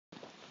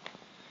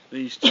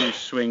these two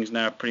swings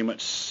now are pretty much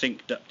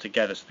synced up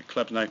together. So the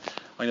club's now, I'm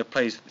going to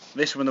play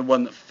this one, the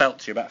one that felt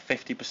to you about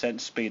 50%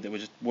 speed, that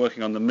was just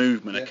working on the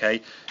movement,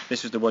 okay?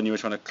 This was the one you were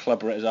trying to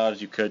clubber it as hard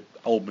as you could,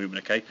 old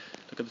movement, okay?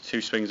 Look at the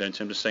two swings there in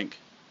terms of sync.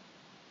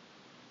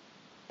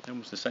 They're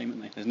almost the same,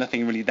 aren't they? There's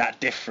nothing really that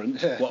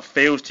different. What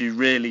feels to you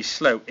really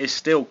slow is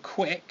still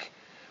quick,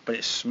 but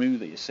it's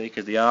smoother, you see,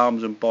 because the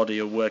arms and body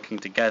are working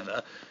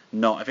together.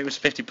 Not if it was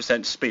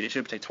 50% speed, it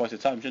should take twice the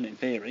time, shouldn't it, in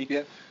theory?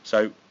 Yeah.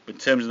 So in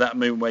terms of that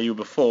movement where you were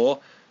before,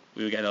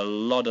 we were getting a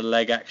lot of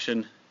leg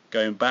action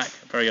going back,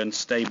 a very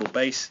unstable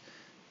base.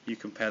 You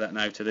compare that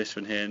now to this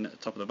one here at the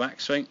top of the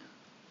backswing.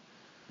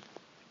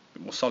 A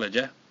bit more solid,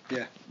 yeah?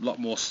 Yeah. A lot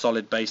more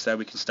solid base there.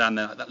 We can stand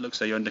there. That looks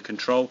like you're under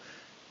control.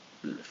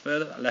 A little bit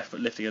further, that left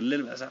foot lifting a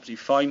little bit, that's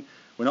absolutely fine.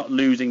 We're not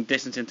losing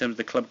distance in terms of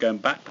the club going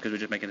back, because we're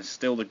just making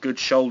still the good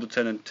shoulder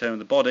turn and turn of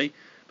the body,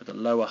 but the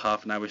lower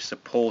half now is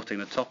supporting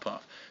the top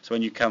half. So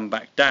when you come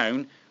back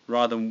down,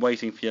 rather than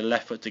waiting for your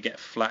left foot to get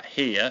flat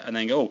here and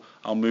then go, oh,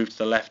 I'll move to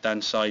the left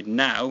hand side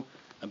now,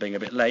 and being a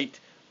bit late,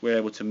 we're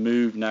able to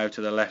move now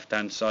to the left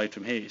hand side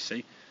from here, you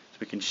see. So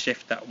we can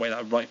shift that way,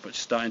 that right foot's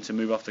starting to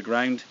move off the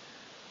ground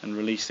and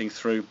releasing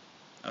through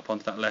up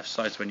onto that left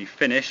side. So when you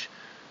finish,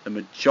 the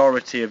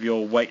majority of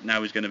your weight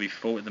now is going to be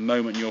forward. At the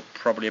moment you're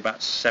probably about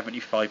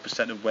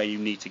 75% of where you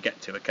need to get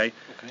to, okay?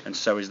 And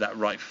so is that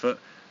right foot,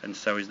 and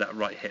so is that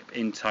right hip.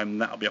 In time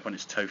that'll be up on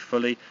its toe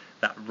fully.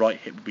 That right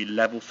hip will be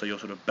level, so your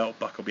sort of belt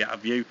buckle will be out of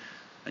view,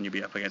 and you'll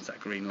be up against that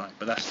green line.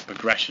 But that's the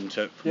progression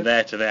from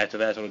there to there to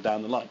there, sort of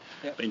down the line.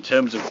 But in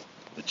terms of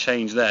the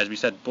change there, as we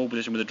said, ball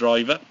position with the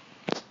driver,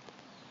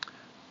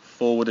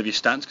 forward of your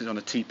stance, because it's on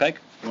a T-peg,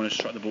 you want to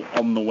strike the ball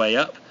on the way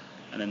up,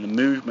 and then the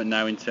movement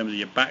now in terms of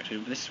your back, so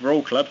this is for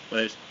all club,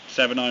 whether it's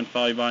 7-iron,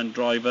 5-iron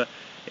driver,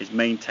 is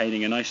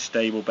maintaining a nice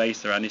stable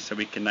base around this, so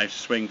we can now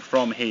swing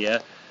from here,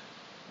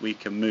 we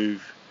can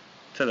move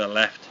to the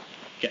left,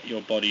 get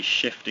your body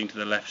shifting to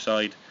the left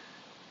side,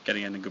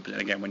 getting in a good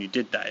position. Again, when you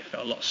did that, it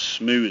felt a lot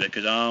smoother,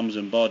 because arms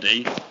and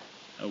body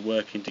are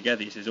working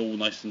together. It's all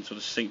nice and sort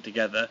of synced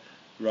together,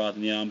 rather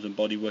than the arms and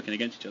body working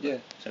against each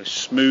other. So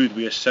smooth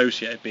we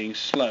associate it being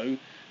slow.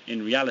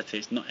 In reality,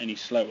 it's not any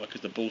slower,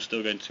 because the ball's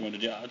still going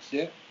 200 yards.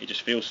 It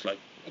just feels slow.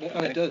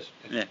 And it does.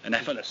 Yeah, and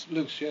effortless.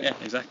 Loose, Yeah,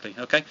 exactly.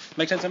 Okay,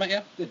 makes sense, mate.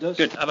 Yeah, it does.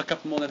 Good. Have a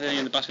couple more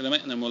in the basket,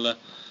 mate, and then we'll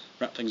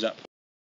wrap things up.